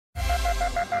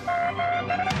What's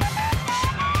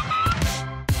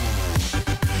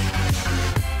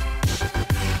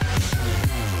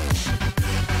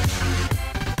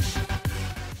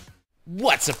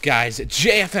up, guys?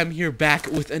 JFM here, back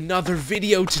with another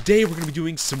video. Today we're going to be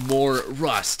doing some more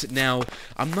Rust. Now,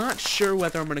 I'm not sure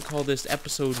whether I'm going to call this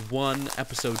episode 1,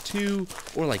 episode 2,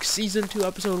 or like season 2,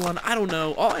 episode 1. I don't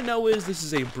know. All I know is this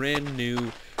is a brand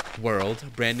new world,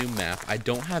 brand new map. I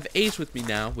don't have Ace with me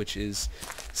now, which is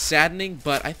saddening,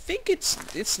 but I think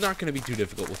it's not going to be too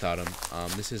difficult without him.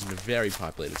 This isn't a very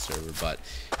populated server, but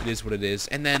it is what it is.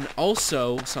 And then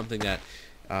also something that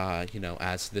you know,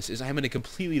 as this is, I'm in a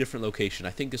completely different location.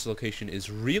 I think this location is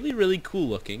really, really cool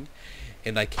looking,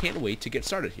 and I can't wait to get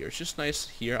started here. It's just nice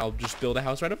here. I'll just build a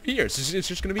house right over here. It's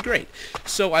just going to be great.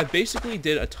 So I basically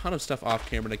did a ton of stuff off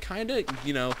camera to kind of,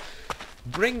 you know,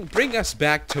 bring us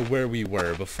back to where we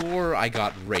were before I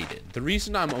got raided. The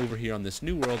reason I'm over here on this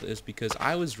new world is because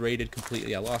I was raided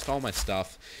completely. I lost all my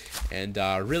stuff, and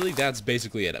really that's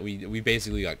basically it. We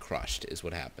basically got crushed is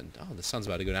what happened. Oh, the sun's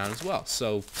about to go down as well,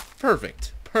 so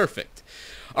perfect.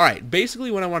 Alright, basically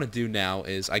what I want to do now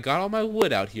is I got all my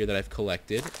wood out here that I've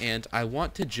collected, and I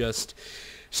want to just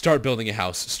start building a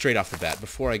house straight off the bat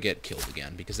before I get killed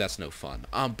again, because that's no fun.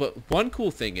 But one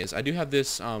cool thing is I do have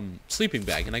this sleeping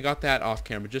bag, and I got that off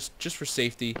camera just for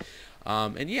safety.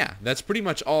 And yeah, that's pretty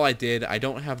much all I did. I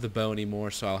don't have the bow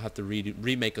anymore, so I'll have to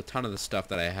remake a ton of the stuff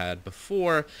that I had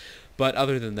before. But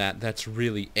other than that, that's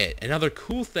really it. Another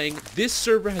cool thing, this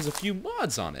server has a few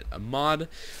mods on it. One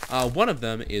of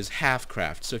them is half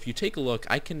craft. So if you take a look,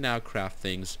 I can now craft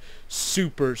things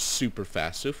super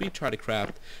fast. So if we try to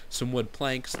craft some wood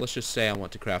planks, let's just say I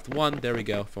want to craft 1, there we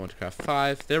go. If I want to craft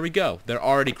 5, there we go. They're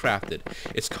already crafted.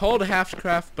 It's called half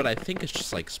craft, but I think it's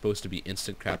just like supposed to be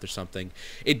instant craft or something.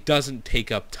 It doesn't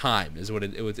take up time, is what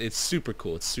it's super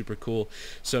cool. It's super cool.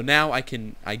 So now I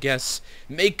can, I guess,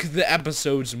 make the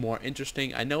episodes more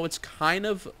interesting. I know it's kind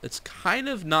of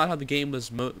not how the game was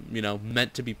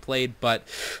meant to be played, but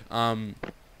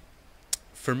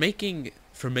for making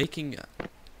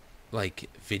like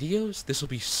videos, this will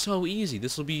be so easy.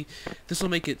 This will make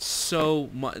it so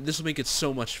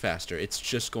much faster. It's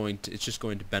just going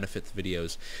to benefit the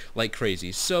videos like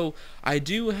crazy. So I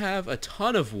do have a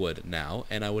ton of wood now,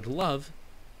 and I would love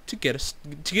to get a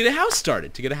house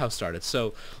started.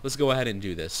 So let's go ahead and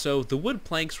do this. So the wood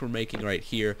planks we're making right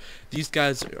here, these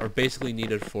guys are basically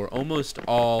needed for almost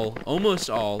all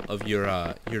of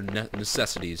your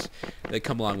necessities that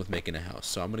come along with making a house.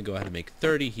 So I'm gonna go ahead and make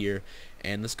 30 here,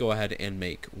 and let's go ahead and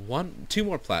make 2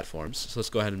 more platforms. So let's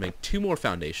go ahead and make 2 more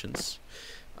foundations.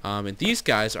 And these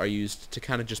guys are used to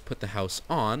kind of just put the house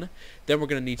on. Then we're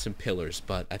going to need some pillars,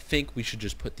 but I think we should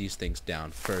just put these things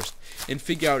down first and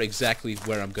figure out exactly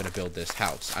where I'm going to build this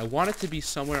house. I want it to be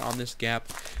somewhere on this gap,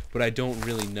 but I don't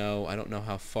really know. I don't know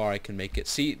how far I can make it.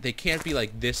 See, they can't be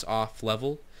like this off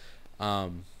level,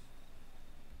 but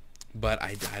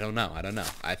I don't know.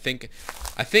 I think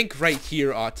right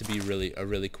here ought to be a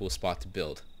really cool spot to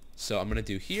build. So I'm going to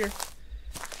do here.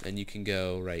 And you can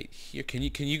go right here. Can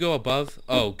you go above?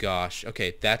 Oh gosh.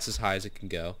 Okay, that's as high as it can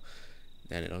go.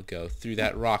 Then it'll go through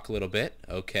that rock a little bit.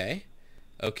 Okay.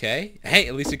 Hey,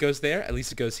 at least it goes there. At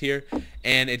least it goes here.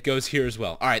 And it goes here as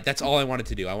well. Alright, that's all I wanted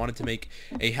to do. I wanted to make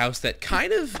a house that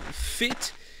kind of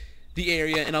fit the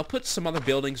area. And I'll put some other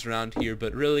buildings around here.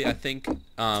 But really, I think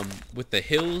with the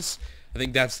hills, I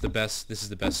think that's the best. This is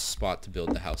the best spot to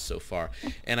build the house so far.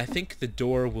 And I think the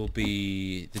door will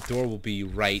be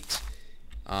right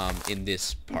in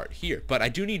this part here, but I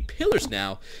do need pillars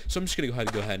now, so I'm just gonna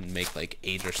go ahead and make like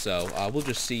 8 or so. We'll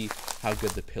just see how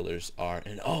good the pillars are.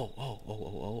 And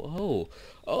oh,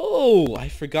 I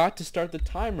forgot to start the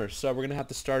timer, so we're gonna have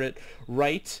to start it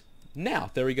right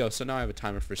now. There we go. So now I have a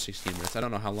timer for 16 minutes. I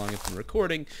don't know how long I've been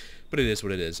recording, but it is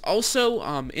what it is. Also,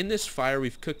 in this fire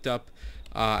we've cooked up,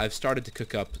 I've started to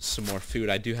cook up some more food.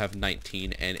 I do have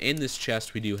 19, and in this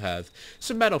chest we do have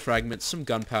some metal fragments, some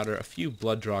gunpowder, a few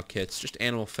blood draw kits, just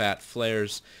animal fat,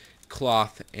 flares,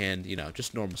 cloth, and, you know,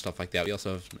 just normal stuff like that. We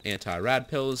also have some anti-rad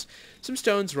pills, some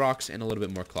stones, rocks, and a little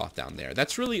bit more cloth down there.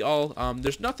 That's really all.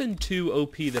 There's nothing too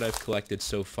OP that I've collected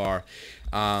so far.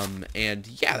 And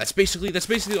yeah, that's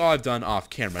basically all I've done off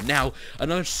camera. Now,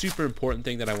 another super important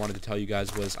thing that I wanted to tell you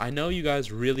guys was, I know you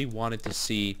guys really wanted to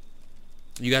see,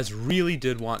 you guys really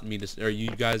did want me to, or you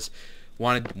guys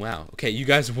wanted, wow, okay, you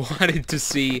guys wanted to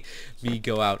see me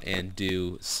go out and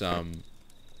do some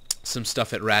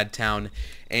stuff at Radtown,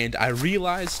 and I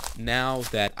realized now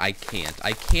that I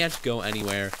can't go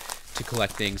anywhere to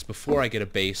collect things before I get a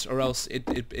base, or else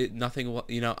nothing will,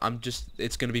 you know,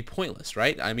 it's going to be pointless,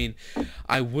 right? I mean,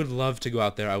 I would love to go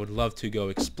out there, I would love to go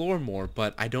explore more,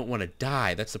 but I don't want to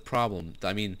die. That's the problem.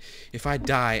 I mean, if I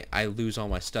die, I lose all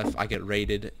my stuff, I get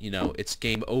raided, you know, it's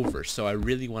game over. So I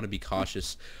really want to be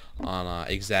cautious on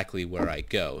exactly where I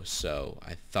go. So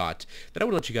I thought that I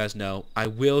would let you guys know. I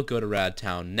will go to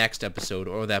Radtown next episode,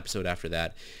 or the episode after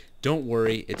that. Don't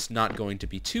worry, it's not going to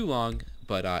be too long,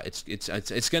 but it's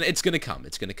gonna come.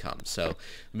 It's gonna come. So let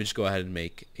me just go ahead and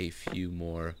make a few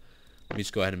more. Let me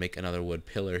just go ahead and make another wood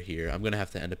pillar here. I'm gonna have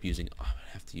to end up using. Oh, I'm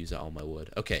gonna have to use all my wood.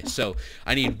 Okay, so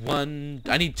I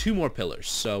need 2 more pillars.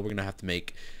 So we're gonna have to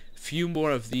make a few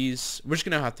more of these. We're just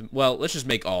gonna have to. Well, let's just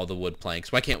make all the wood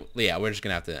planks. Why can't? Yeah, we're just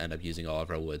gonna have to end up using all of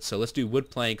our wood. So let's do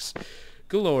wood planks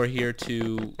galore here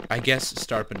to, I guess,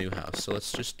 start up a new house. So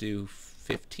let's just do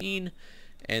 15.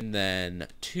 And then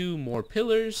 2 more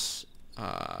pillars.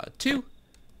 2.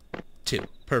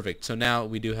 Perfect. So now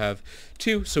we do have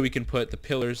 2, so we can put the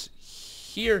pillars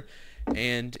here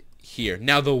and here.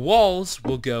 Now the walls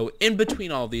will go in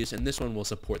between all these, and this one will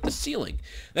support the ceiling.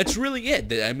 That's really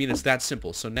it. I mean, it's that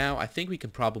simple. So now I think we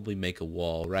can probably make a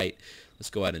wall, right?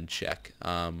 Let's go ahead and check.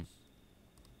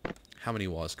 How many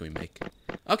walls can we make?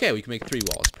 Okay, we can make 3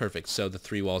 walls. Perfect. So the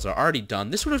 3 walls are already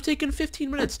done. This would have taken 15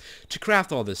 minutes to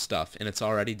craft all this stuff, and it's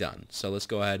already done. So let's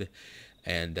go ahead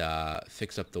and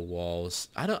fix up the walls.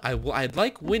 I'd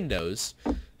like windows,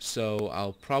 so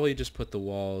I'll probably just put the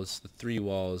 3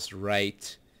 walls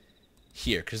right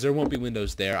here, because there won't be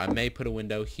windows there. I may put a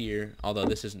window here, although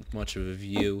this isn't much of a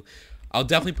view. I'll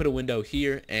definitely put a window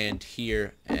here, and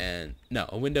no,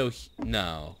 a window.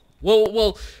 No.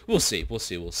 Well, we'll see.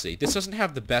 This doesn't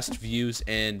have the best views,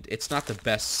 and it's not the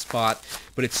best spot,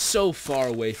 but it's so far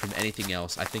away from anything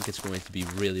else. I think it's going to be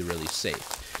really, really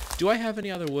safe. Do I have any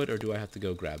other wood, or do I have to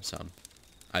go grab some?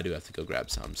 I do have to go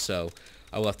grab some, so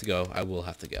I will have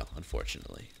to go,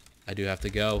 unfortunately. I do have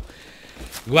to go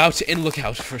out and look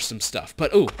out for some stuff.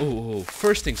 But,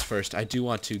 first things first, I do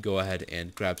want to go ahead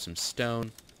and grab some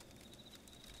stone.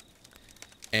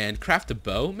 And craft a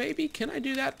bow, maybe? Can I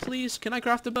do that, please? Can I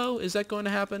craft a bow? Is that going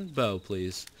to happen? Bow,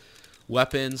 please.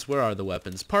 Weapons. Where are the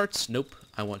weapons? Parts. Nope.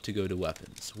 I want to go to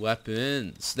weapons.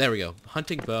 Weapons. There we go.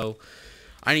 Hunting bow.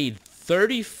 I need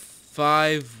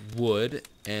 35 wood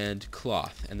and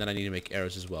cloth. And then I need to make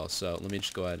arrows as well. So let me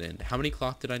just go ahead and... How many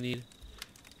cloth did I need?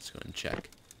 Let's go ahead and check.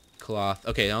 Cloth.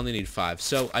 Okay, I only need 5.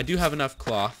 So I do have enough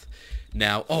cloth.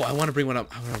 Now, I want to bring one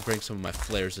up. I want to bring some of my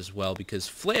flares as well, because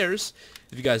flares,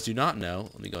 if you guys do not know,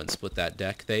 let me go ahead and split that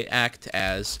deck. They act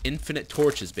as infinite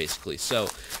torches, basically. So,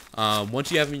 once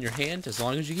you have them in your hand, as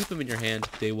long as you keep them in your hand,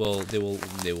 they will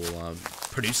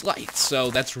produce light.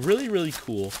 So that's really, really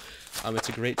cool. It's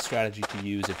a great strategy to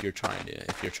use if you're trying to,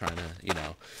 you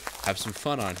know, have some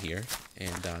fun on here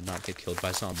and not get killed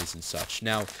by zombies and such.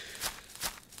 Now.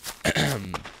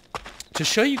 To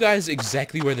show you guys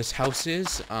exactly where this house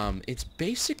is, it's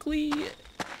basically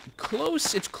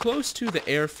close. It's close to the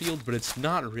airfield, but it's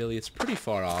not really. It's pretty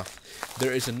far off.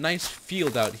 There is a nice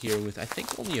field out here with, I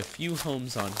think, only a few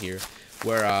homes on here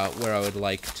where I would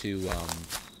like to,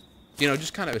 you know,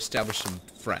 just kind of establish some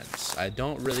friends. I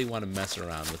don't really want to mess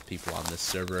around with people on this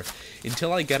server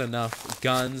until I get enough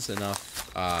guns,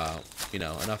 enough, you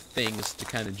know, enough things to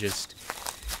kind of just...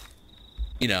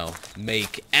 you know,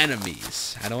 make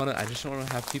enemies. I just don't want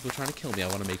to have people trying to kill me. I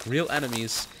want to make real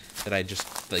enemies that I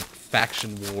just, like,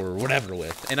 faction war or whatever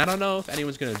with. And I don't know if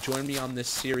anyone's going to join me on this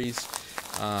series,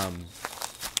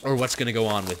 or what's going to go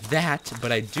on with that,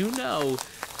 but I do know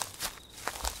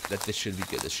that this should be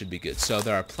good. This should be good. So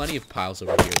there are plenty of piles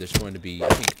over here. There's going to be, I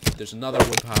think, there's another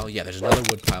wood pile. Yeah, there's another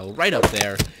wood pile right up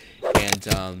there.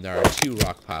 And there are 2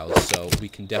 rock piles, so we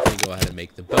can definitely go ahead and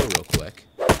make the bow real quick.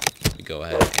 Go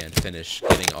ahead and finish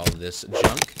getting all of this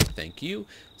junk. Thank you.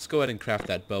 Let's go ahead and craft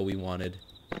that bow we wanted,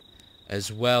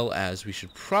 as well as we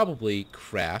should probably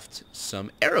craft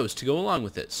some arrows to go along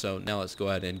with it. So now let's go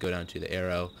ahead and go down to the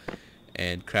arrow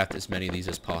and craft as many of these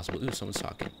as possible. Ooh, someone's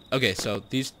talking. Okay, so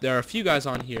there are a few guys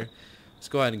on here. Let's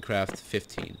go ahead and craft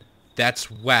 15.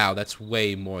 Wow, that's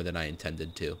way more than I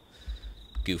intended to.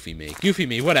 Goofy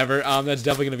me, whatever. That's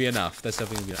definitely gonna be enough. That's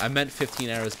definitely gonna be enough. I meant 15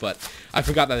 arrows, but I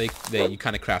forgot that you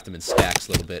kind of craft them in stacks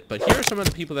a little bit. But here are some of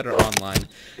the people that are online.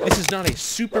 This is not a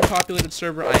super populated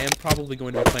server. I am probably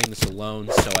going to be playing this alone,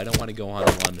 so I don't want to go on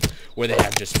one where they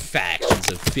have just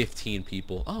factions of 15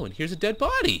 people. Oh, and here's a dead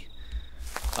body.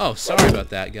 Oh, sorry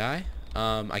about that, guy.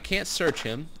 I can't search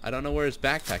him. I don't know where his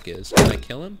backpack is. Can I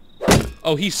kill him?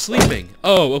 Oh, he's sleeping.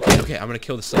 Oh, okay. I'm gonna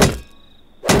kill the sleeper.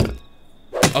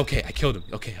 Okay, I killed him.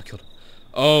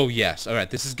 Oh, yes. Alright,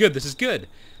 this is good.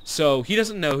 So, he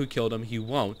doesn't know who killed him. He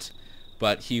won't.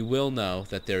 but he will know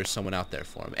that there's someone out there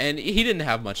for him. And he didn't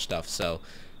have much stuff, so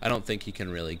I don't think he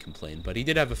can really complain, but he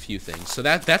did have a few things. So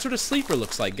that's what a sleeper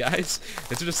looks like, guys.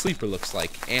 That's what a sleeper looks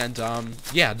like. And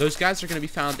yeah, those guys are going to be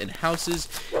found in houses,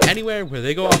 anywhere where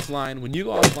they go offline. When you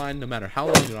go offline, no matter how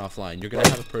long you're offline, you're going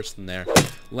to have a person there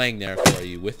laying there for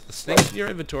you with the things in your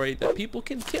inventory that people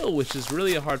can kill, which is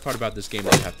really a hard part about this game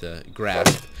that you have to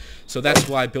grasp. So that's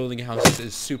why building houses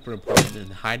is super important,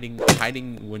 and hiding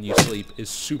when you sleep is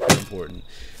super important.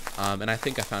 And I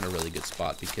think I found a really good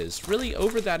spot, because really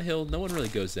over that hill, no one really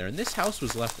goes there. And this house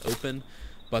was left open,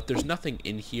 but there's nothing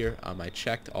in here. I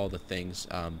checked all the things.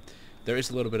 There is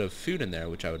a little bit of food in there,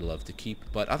 which I would love to keep.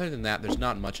 But other than that, there's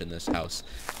not much in this house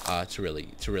to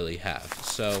really have.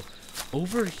 So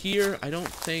over here, I don't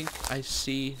think I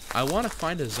see. I want to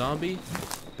find a zombie,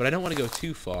 but I don't want to go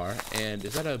too far. And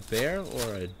is that a bear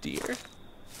or a deer?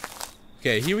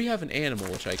 Okay, here we have an animal,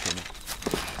 which I can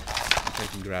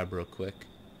grab real quick.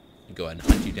 Go ahead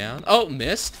and hunt you down. Oh,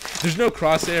 missed. There's no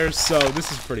crosshairs, so this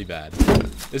is pretty bad.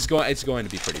 It's going to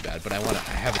be pretty bad, but I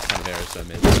have a ton of arrows, so I'm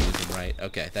able to use them right.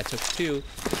 Okay, that took 2.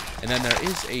 And then there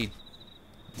is a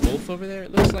wolf over there,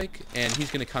 it looks like, and he's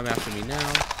going to come after me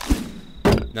now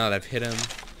that I've hit him.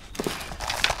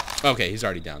 Okay, he's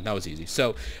already down. That was easy.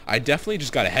 So I definitely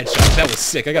just got a headshot. That was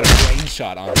sick. I got a brain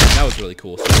shot on him. That was really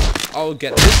cool. So I'll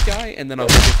get this guy, and then I'll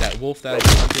go get that wolf that I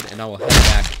just hunted, and I will head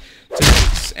back to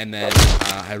base. And then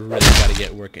I really got to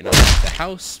get working on the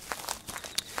house,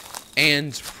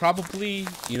 and probably,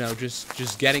 you know,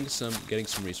 just getting some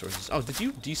resources. Oh, did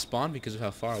you despawn because of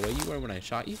how far away you were when I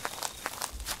shot you?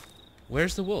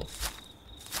 Where's the wolf?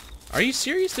 Are you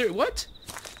serious? There, what?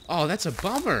 Oh, that's a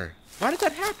bummer. Why did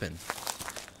that happen?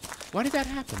 Why did that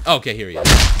happen? Oh, okay, here he is.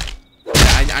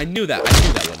 Yeah, I knew that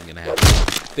wasn't gonna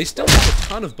happen. They still have a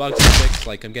ton of bugs to fix.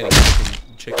 Like, I'm getting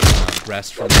chicken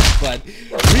breast from them, but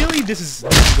really, this is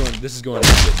going to be good.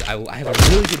 I have a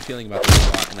really good feeling about this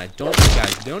spot, and I don't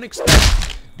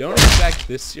expect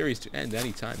this series to end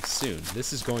anytime soon.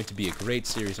 This is going to be a great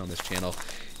series on this channel,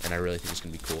 and I really think it's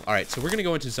going to be cool. All right, so we're going to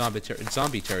go into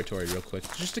zombie territory real quick,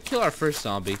 just to kill our first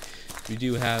zombie. We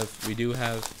do have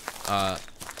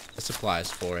the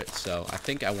supplies for it, so I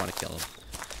think I want to kill him.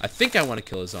 I think I want to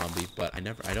kill a zombie, but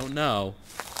I don't know.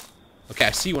 Okay,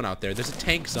 I see one out there. There's a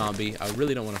tank zombie. I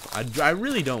really don't want to. I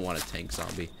really don't want a tank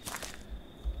zombie.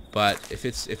 But if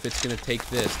it's gonna take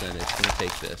this, then it's gonna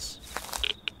take this.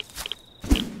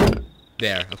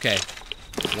 There. Okay.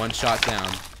 1 shot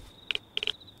down.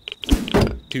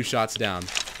 2 shots down.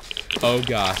 Oh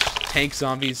gosh, tank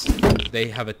zombies. They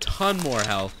have a ton more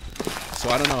health. So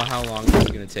I don't know how long this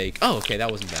is gonna take. Oh, okay,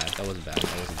 that wasn't bad. That wasn't bad.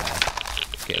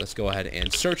 Okay, let's go ahead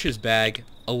and search his bag.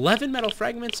 11 metal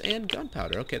fragments and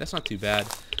gunpowder. Okay, that's not too bad.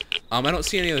 I don't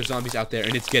see any other zombies out there,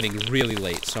 and it's getting really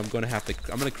late, so I'm gonna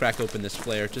crack open this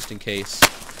flare just in case.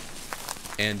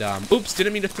 And oops,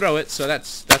 didn't mean to throw it, so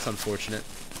that's unfortunate.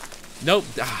 Nope,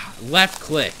 left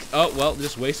click. Oh well,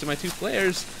 just wasted my 2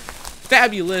 flares.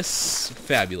 Fabulous.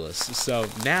 So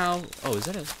now, oh, is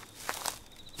that a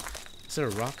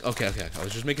rock? Okay. I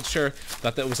was just making sure.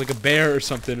 Thought that was like a bear or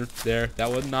something there. That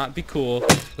would not be cool.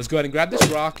 Let's go ahead and grab this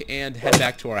rock and head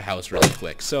back to our house really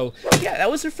quick. So, yeah,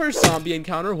 that was our first zombie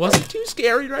encounter. Wasn't too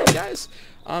scary, right, guys?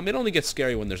 It only gets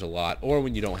scary when there's a lot, or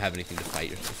when you don't have anything to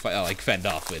like fend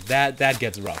off with. That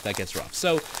gets rough.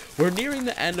 So, we're nearing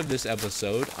the end of this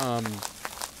episode.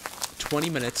 20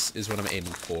 minutes is what I'm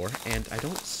aiming for, and I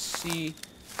don't see...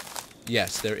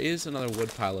 Yes, there is another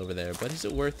wood pile over there, but is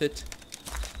it worth it?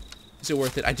 Is it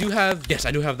worth it? I do have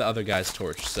the other guy's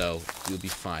torch, so you'll be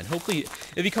fine. Hopefully,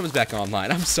 if he comes back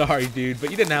online. I'm sorry, dude,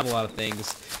 but you didn't have a lot of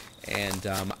things. And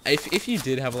if you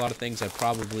did have a lot of things, I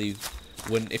probably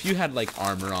wouldn't. If you had like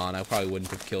armor on, I probably wouldn't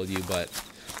have killed you. But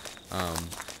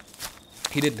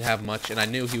he didn't have much, and I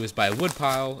knew he was by a wood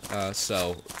pile,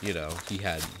 so you know he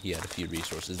had a few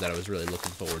resources that I was really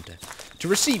looking forward to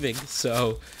receiving.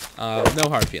 So no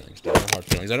hard feelings, dude. No hard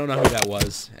feelings. I don't know who that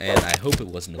was, and I hope it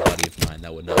wasn't a buddy of mine.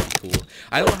 That would not be cool.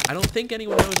 I don't think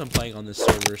anyone knows I'm playing on this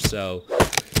server, so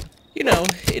you know,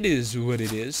 it is what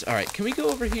it is. All right, can we go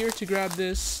over here to grab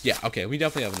this? Yeah, okay, we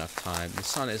definitely have enough time. The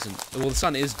sun isn't, well, the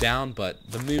sun is down, but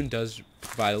the moon does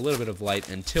provide a little bit of light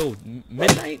until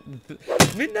midnight.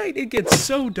 Midnight, it gets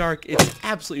so dark, it's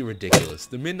absolutely ridiculous.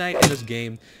 The midnight in this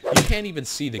game, you can't even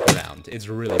see the ground. It's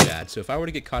really bad. So if I were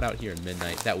to get caught out here in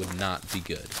midnight, that would not be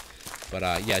good. But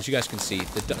yeah, as you guys can see,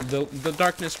 the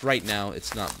darkness right now,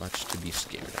 it's not much to be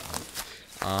scared of.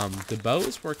 The bow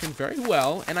is working very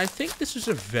well, and I think this was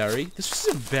a very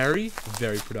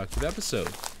productive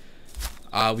episode.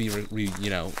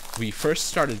 We first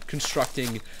started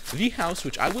constructing the house,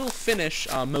 which I will finish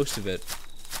most of it.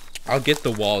 I'll get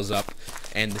the walls up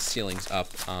and the ceilings up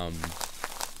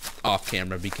off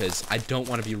camera, because I don't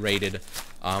want to be raided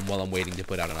while I'm waiting to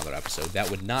put out another episode. That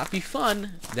would not be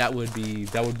fun. That would be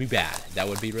bad. That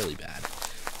would be really bad.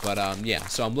 But yeah,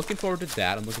 so I'm looking forward to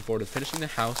that. I'm looking forward to finishing the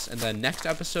house, and then next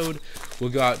episode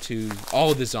we'll go out to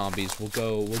all of the zombies. We'll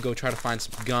go try to find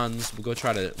some guns. We'll go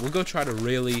try to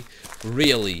really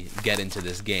get into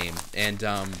this game, and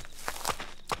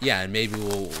yeah, and maybe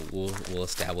we'll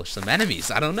establish some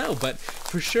enemies. I don't know, but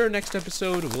for sure next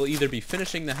episode we'll either be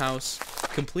finishing the house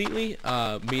completely,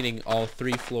 meaning all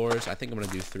 3 floors. I think I'm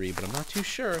gonna do 3, but I'm not too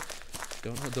sure.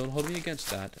 Don't hold me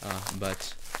against that.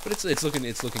 But it's looking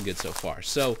good so far.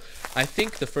 So I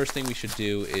think the first thing we should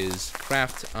do is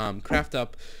craft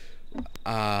up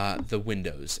the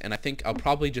windows, and I think I'll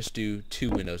probably just do 2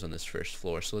 windows on this first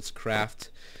floor. So let's craft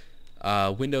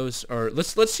windows, or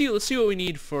let's see what we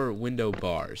need for window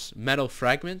bars. Metal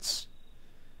fragments.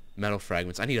 I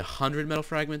need 100 metal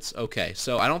fragments. Okay,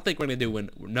 so I don't think we're gonna do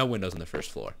no windows on the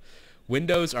first floor.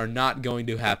 Windows are not going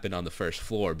to happen on the first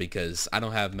floor because I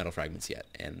don't have metal fragments yet,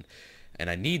 and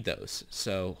I need those.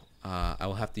 So I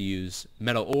will have to use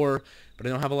metal ore, but I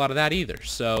don't have a lot of that either.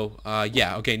 So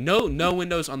yeah, okay, no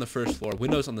windows on the first floor.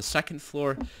 Windows on the second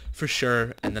floor for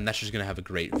sure, and then that's just gonna have a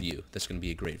great view. That's gonna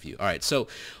be a great view. All right, so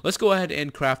let's go ahead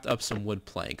and craft up some wood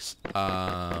planks.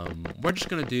 We're just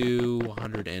gonna do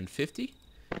 150.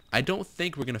 I don't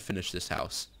think we're gonna finish this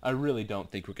house. I really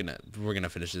don't think we're gonna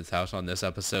finish this house on this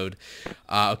episode.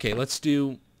 Okay, let's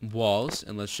do walls,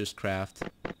 and let's just craft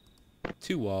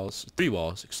 3 walls,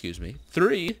 excuse me,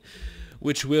 3,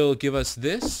 which will give us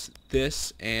this,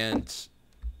 and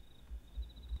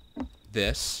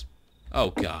this. Oh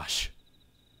gosh.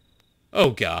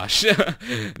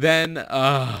 Then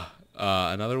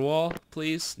another wall,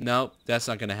 please. No, that's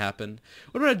not gonna happen.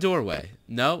 What about a doorway?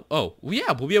 No. Oh, well,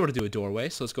 yeah, we'll be able to do a doorway.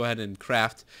 So let's go ahead and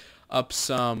craft up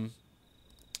some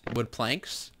wood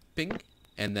planks. Bing.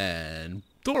 And then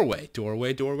doorway.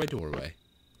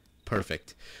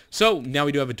 Perfect. So now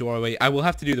we do have a doorway. I will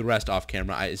have to do the rest off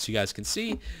camera, as you guys can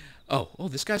see. Oh,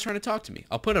 this guy's trying to talk to me.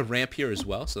 I'll put a ramp here as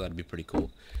well, so that'd be pretty cool.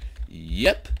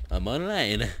 Yep, I'm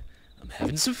online. I'm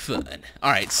having some fun.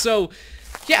 All right, so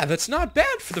yeah, that's not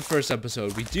bad for the first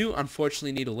episode. We do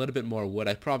unfortunately need a little bit more wood.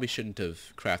 I probably shouldn't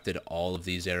have crafted all of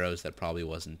these arrows. That probably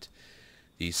wasn't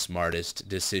the smartest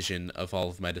decision of all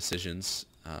of my decisions.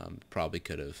 Probably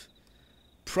could have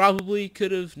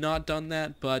not done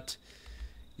that, but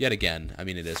yet again, I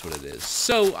mean, it is what it is.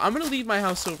 So I'm gonna leave my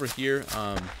house over here,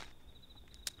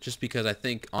 just because I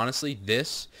think honestly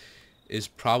this is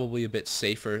probably a bit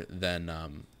safer than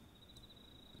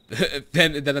at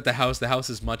the house. The house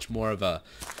is much more of a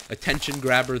attention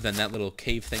grabber than that little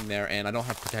cave thing there, and I don't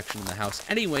have protection in the house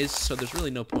anyways, so there's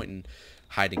really no point in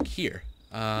hiding here.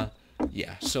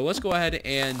 Yeah, so let's go ahead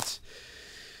and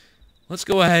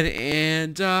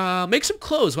make some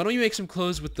clothes. Why don't we make some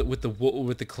clothes with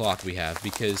the cloth we have,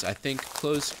 because I think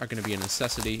clothes are going to be a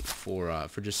necessity for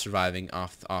just surviving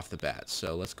off the bat.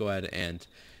 So let's go ahead and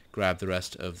grab the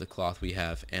rest of the cloth we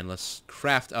have, and let's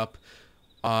craft up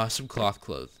some cloth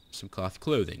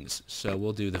clothings. So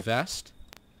we'll do the vest,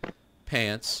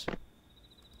 pants,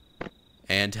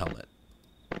 and helmet.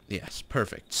 Yes,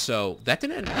 perfect. So that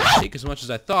didn't take as much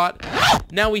as I thought.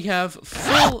 Now we have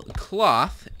full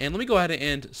cloth, and let me go ahead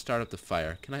and start up the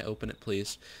fire. Can I open it,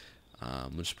 please?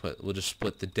 We'll just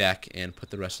split the deck and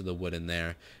put the rest of the wood in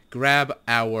there. Grab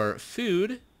our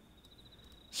food,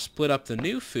 split up the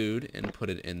new food, and put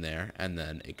it in there, and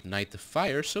then ignite the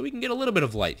fire so we can get a little bit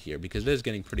of light here because it is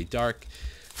getting pretty dark.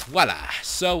 Voila!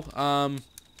 So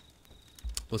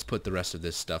let's put the rest of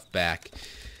this stuff back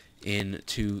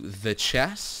into the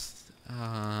chest.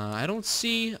 I don't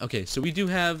see... Okay, so we do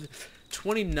have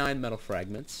 29 metal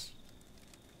fragments,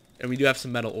 and we do have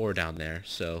some metal ore down there,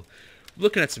 so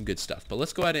looking at some good stuff. But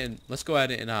let's go ahead and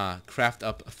craft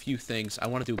up a few things. I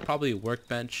want to do probably a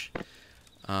workbench,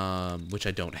 which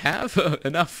I don't have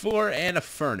enough for, and a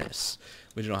furnace,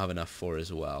 which I don't have enough for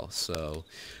as well. So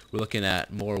we're looking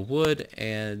at more wood,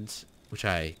 and which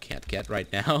I can't get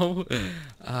right now.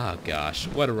 Oh gosh,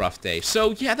 what a rough day.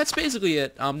 So yeah, that's basically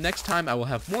it. Next time I will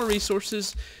have more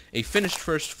resources, a finished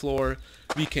first floor.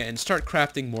 We can start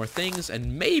crafting more things,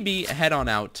 and maybe head on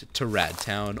out to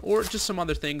Radtown, or just some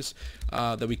other things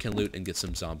that we can loot and get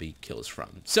some zombie kills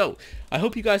from. So I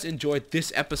hope you guys enjoyed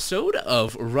this episode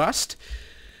of Rust.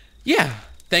 Yeah,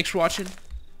 thanks for watching,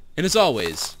 and as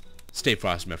always, stay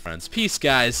frosty, my friends. Peace,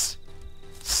 guys.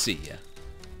 See ya.